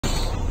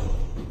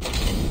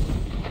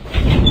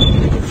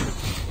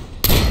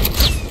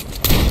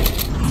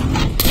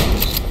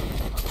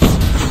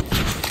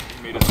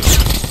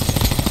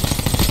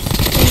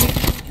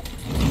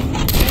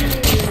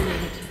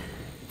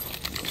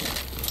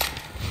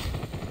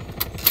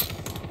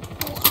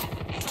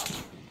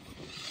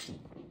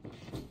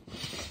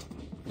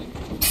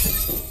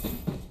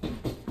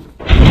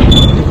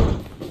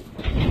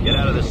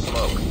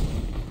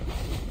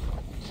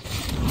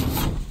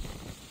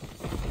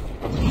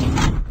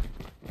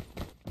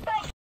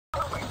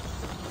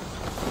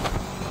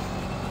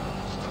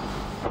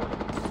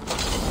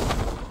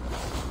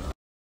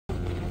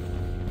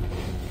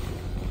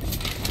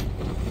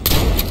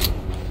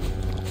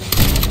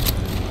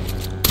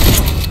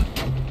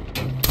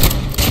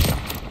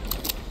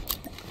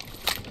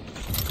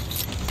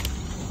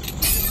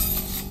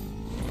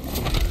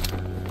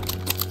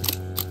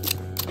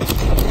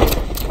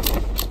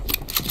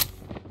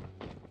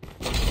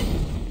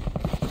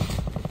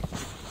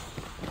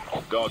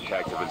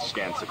tags have been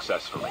scanned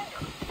successfully.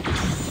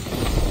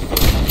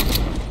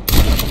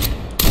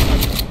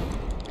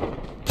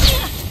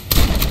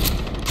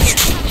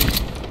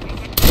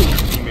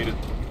 Teammate is...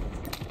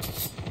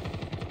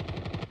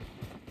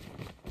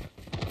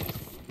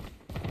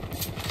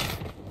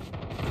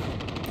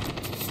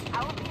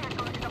 Our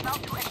vehicle is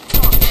about to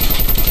explode.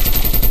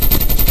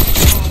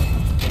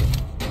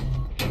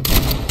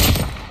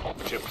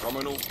 Chip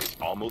terminal is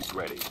almost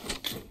ready.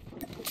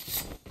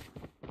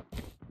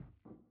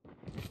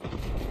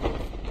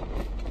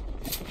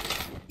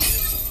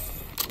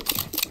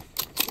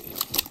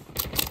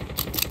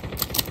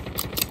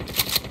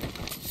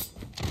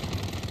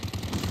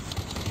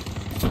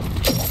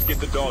 Get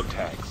the dog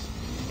tags.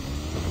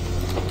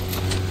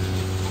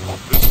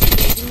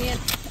 Engaging the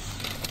enemy.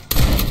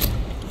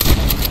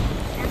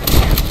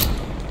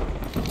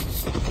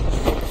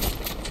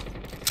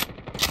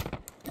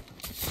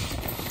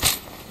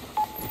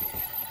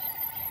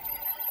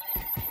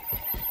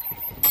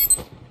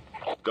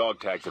 Dog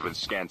tags have been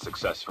scanned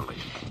successfully.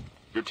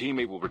 Your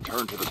teammate will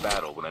return to the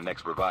battle when the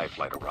next revive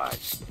flight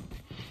arrives.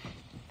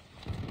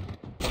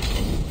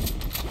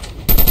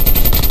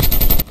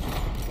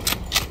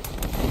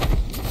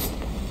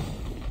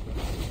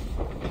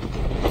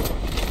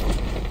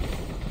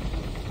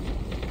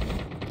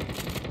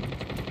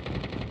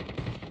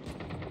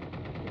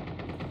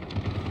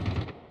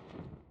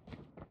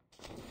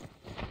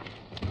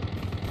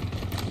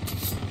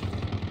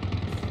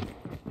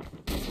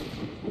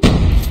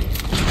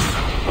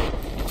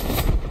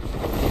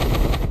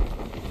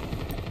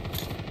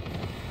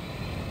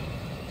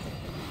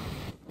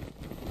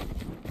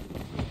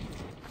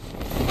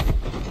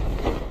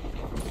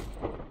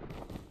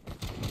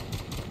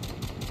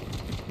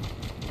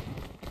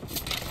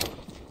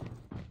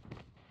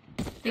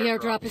 The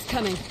airdrop is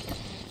coming.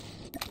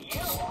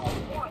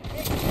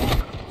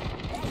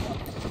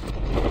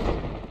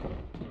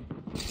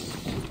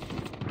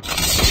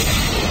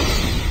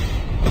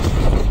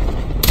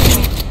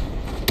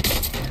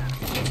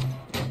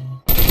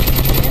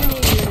 Enemy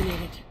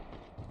eliminated.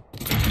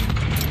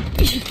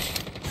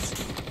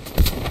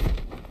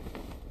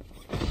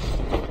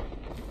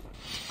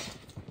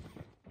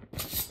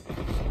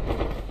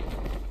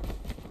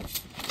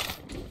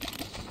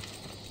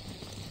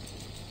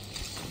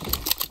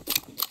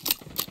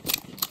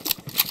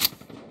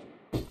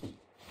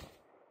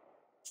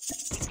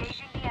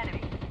 Engaging the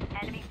enemy.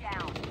 Enemy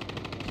down.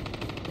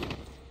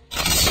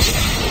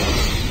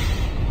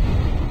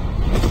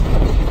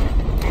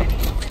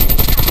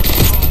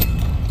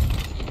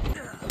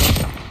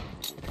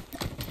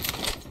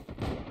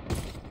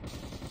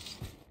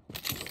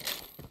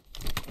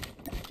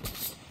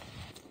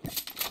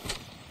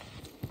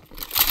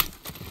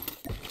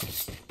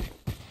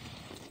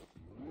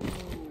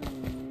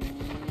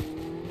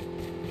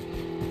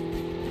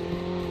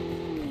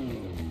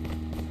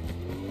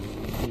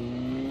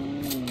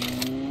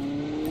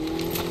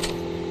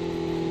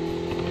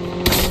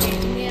 Enemy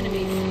Engaging the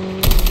enemies.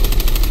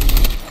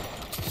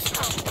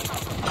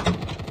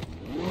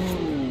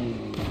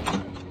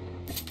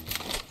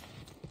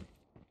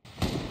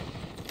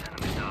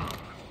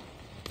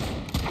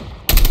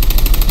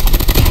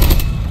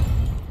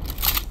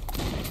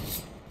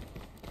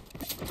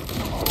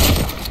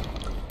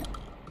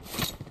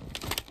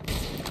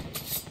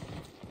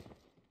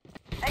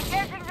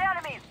 Engaging the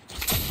enemies.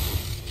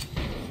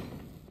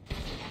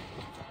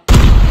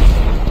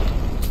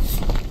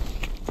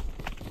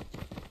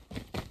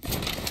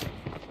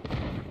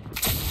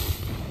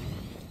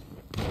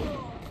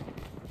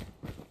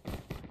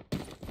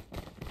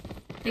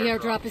 The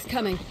airdrop is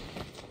coming.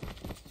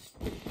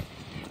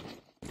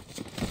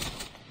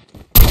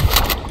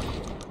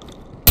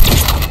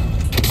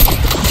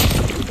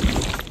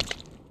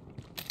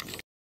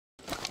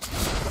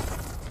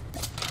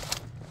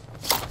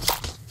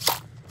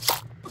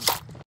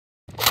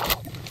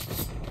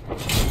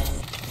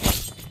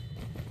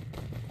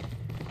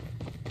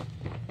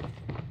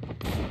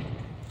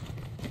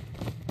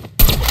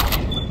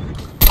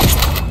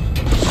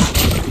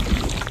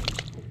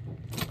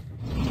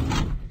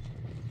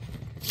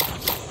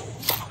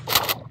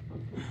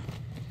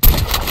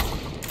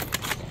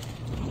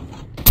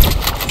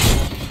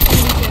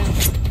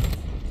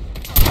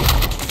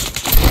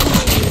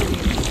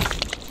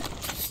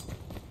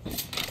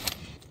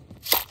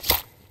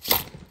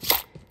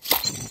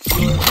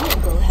 Your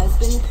vehicle has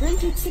been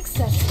printed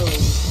successfully.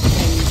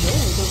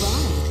 Enjoy the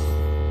ride.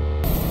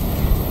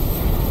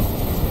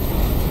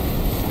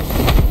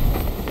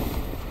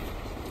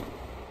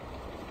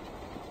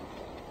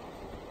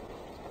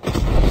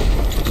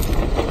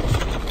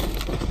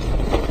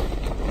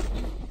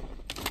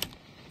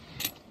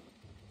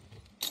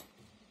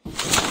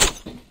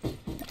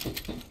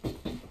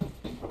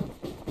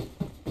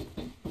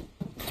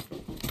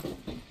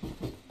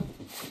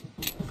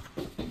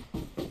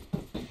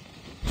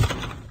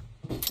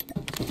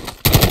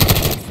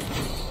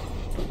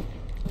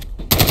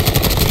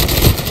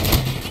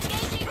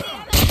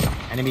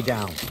 Enemy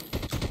down.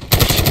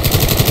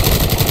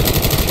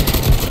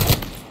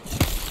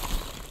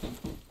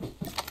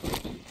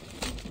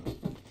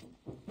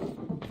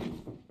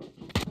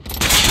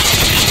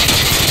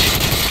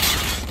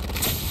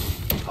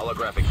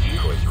 Holographic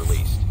decoys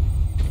released.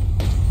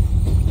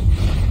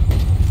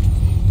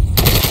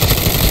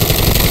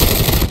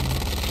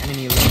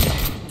 Enemy eliminated.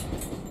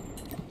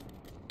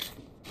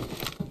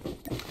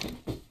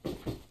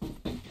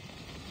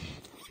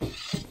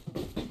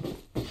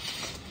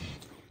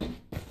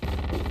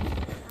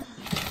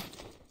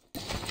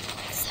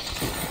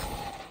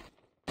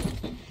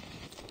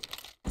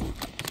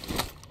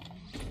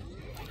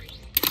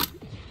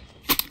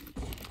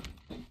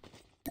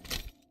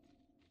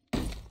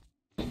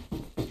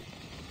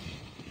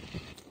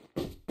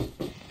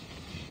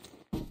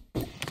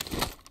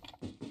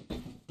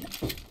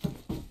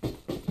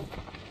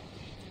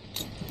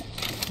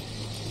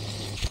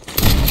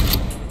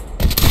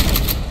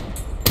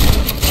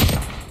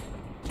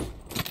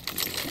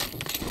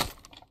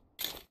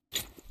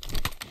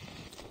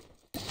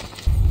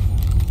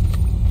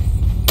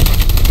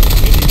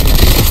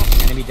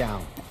 Enemy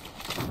down.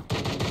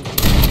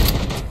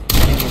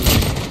 Enemy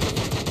eliminated.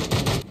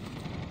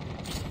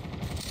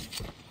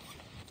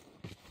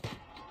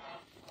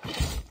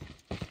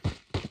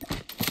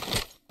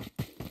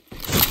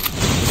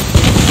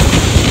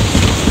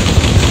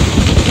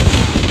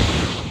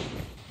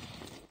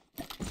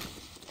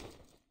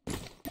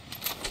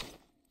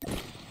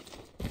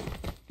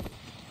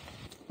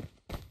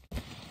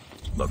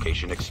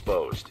 Location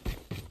exposed.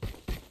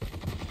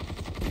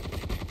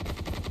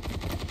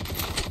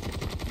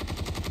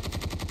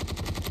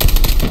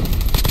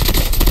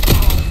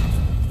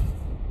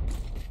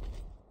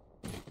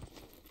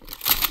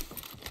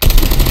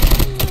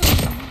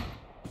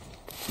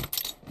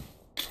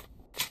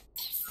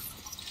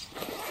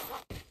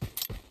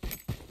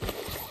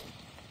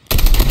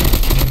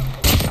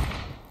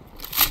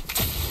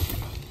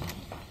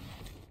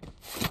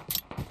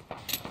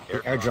 The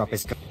airdrop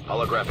is coming.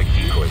 Holographic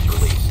decoys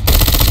released.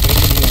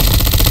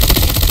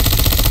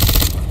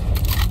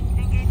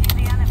 Engaging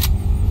the enemy.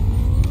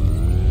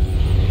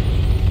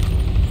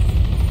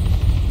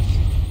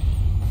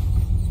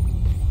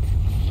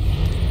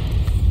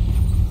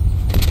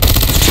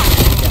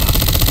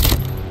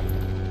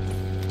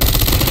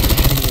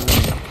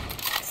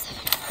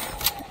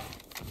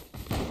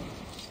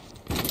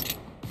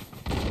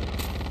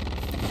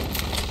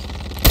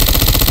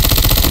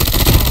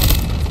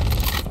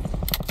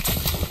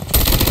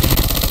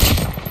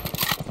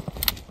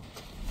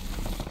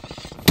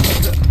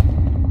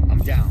 I'm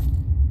down.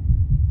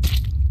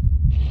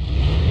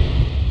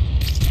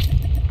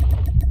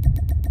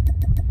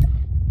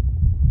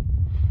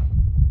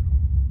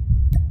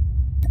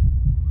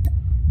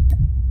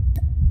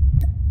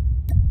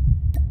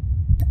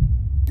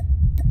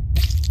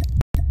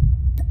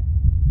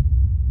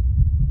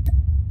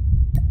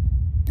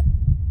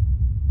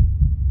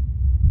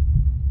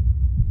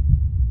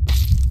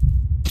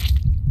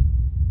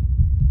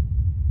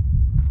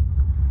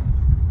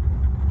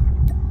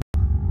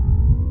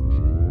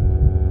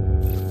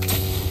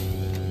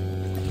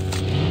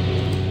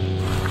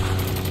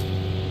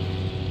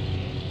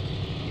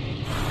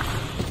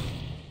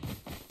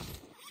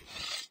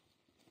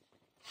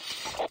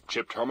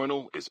 Chip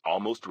terminal is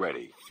almost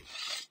ready.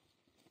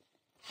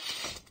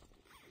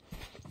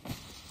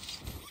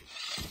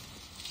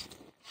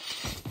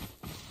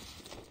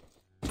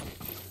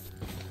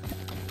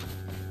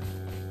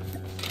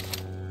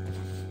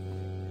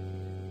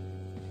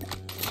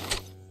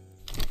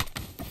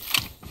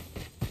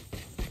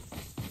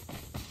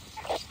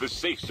 The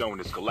safe zone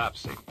is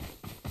collapsing.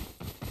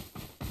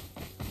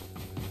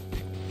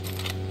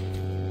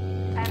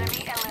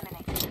 Enemy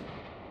eliminated.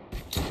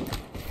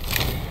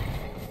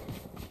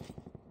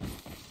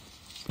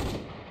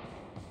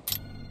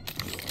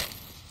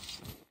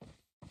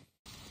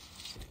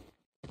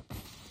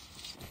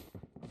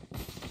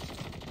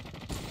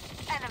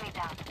 Enemy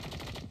down.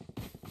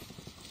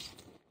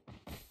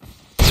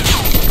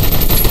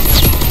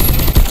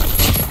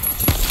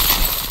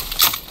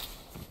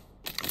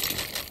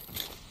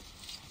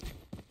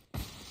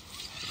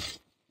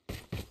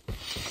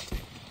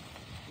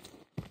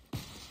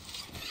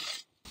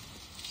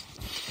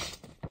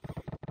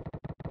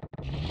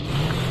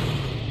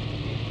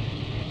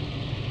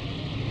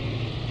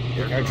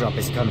 Your airdrop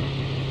is coming.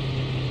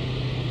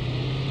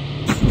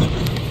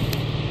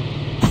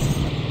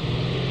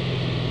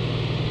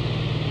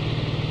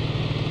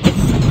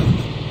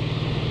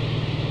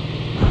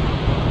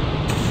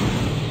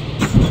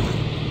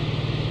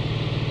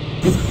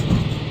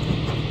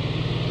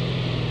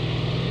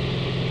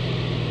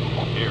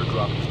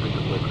 Airdrop has been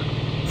delivered.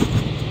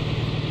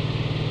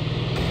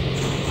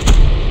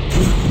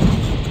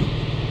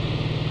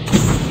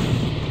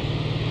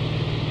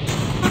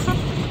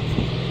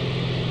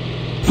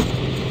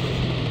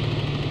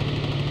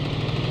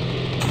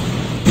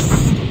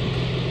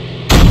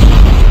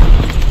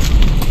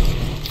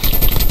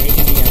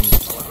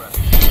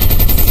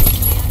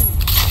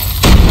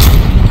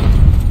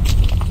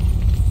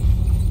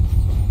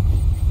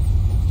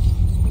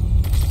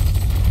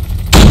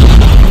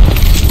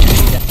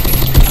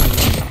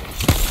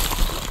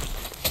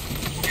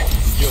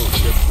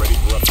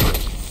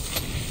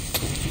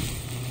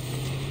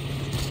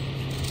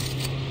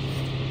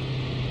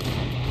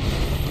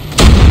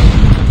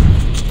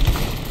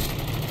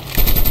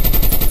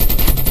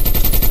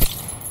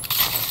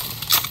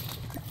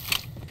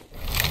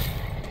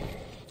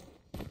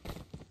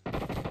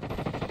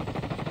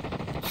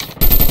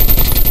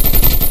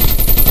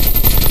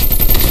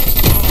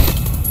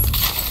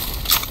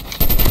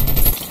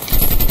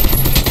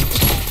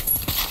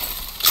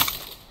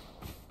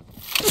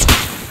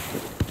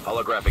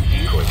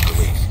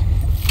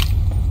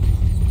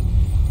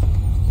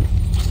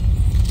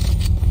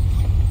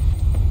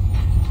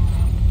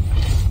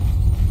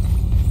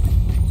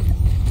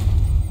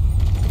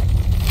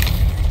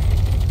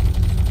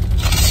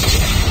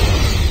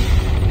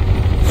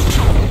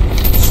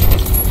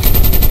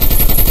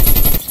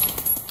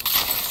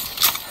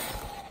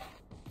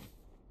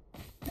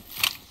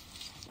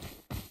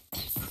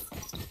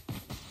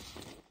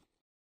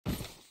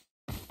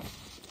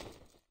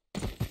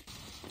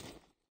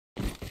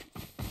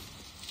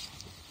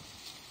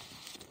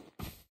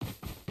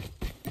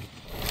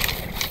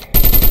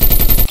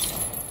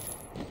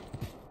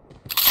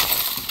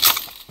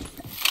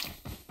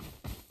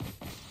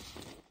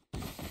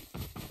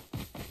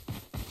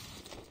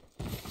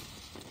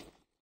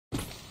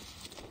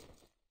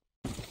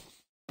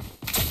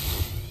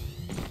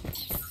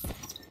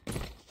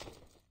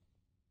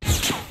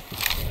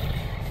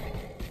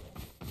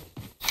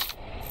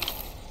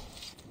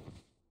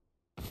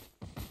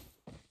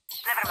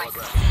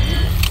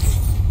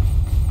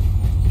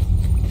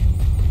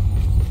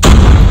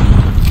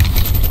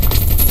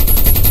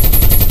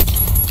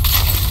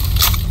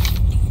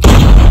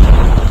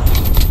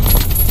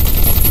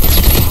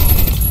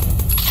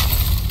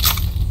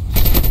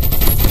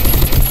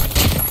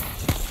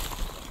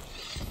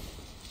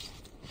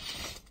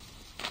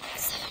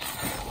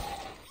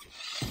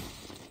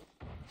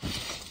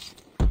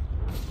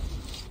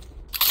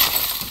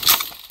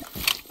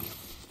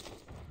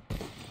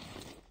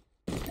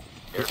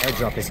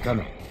 Airdrop is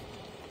coming.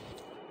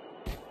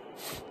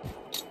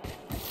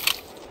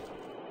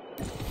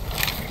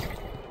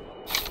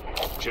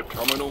 Chip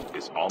terminal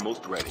is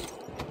almost ready.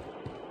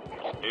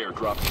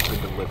 Airdrop has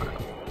been delivered.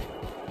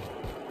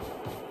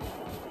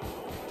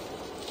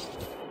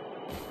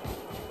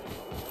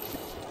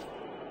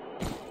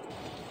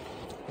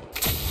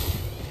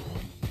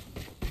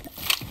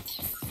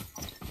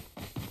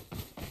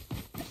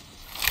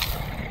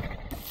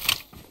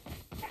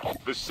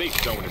 The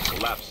safe zone is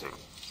collapsing.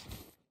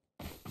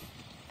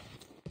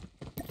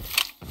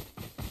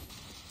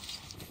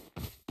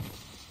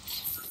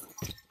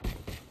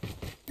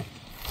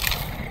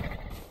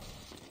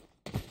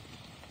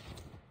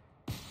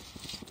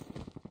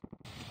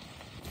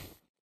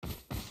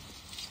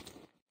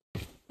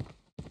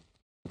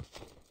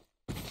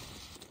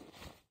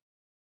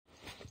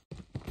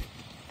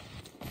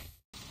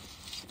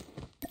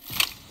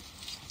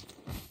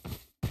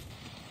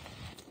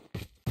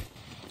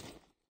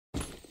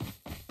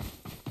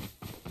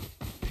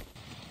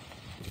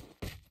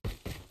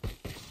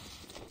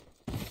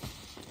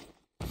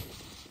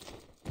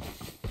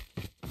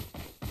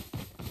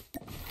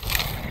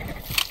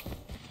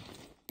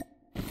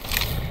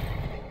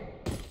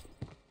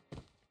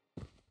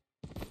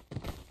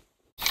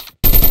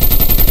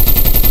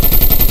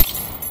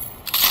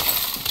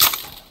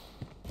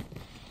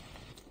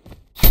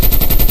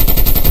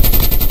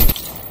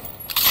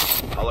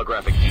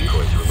 Holographic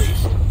decoys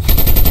released.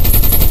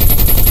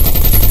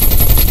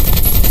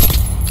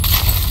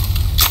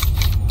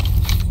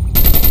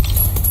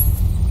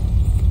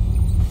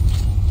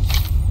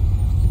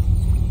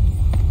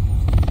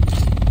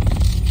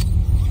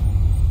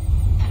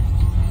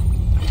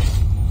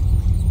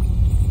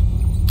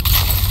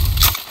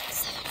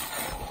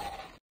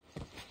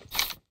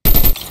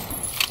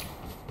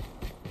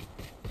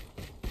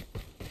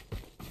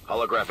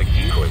 Holographic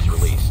decoys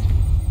released.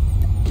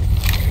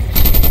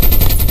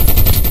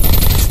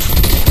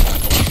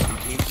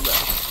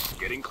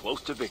 Getting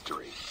close to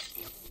victory.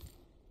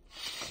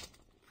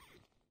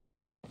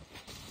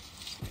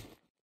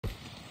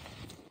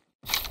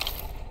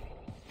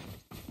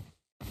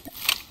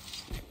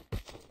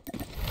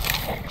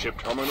 Chip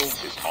terminal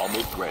is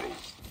almost ready.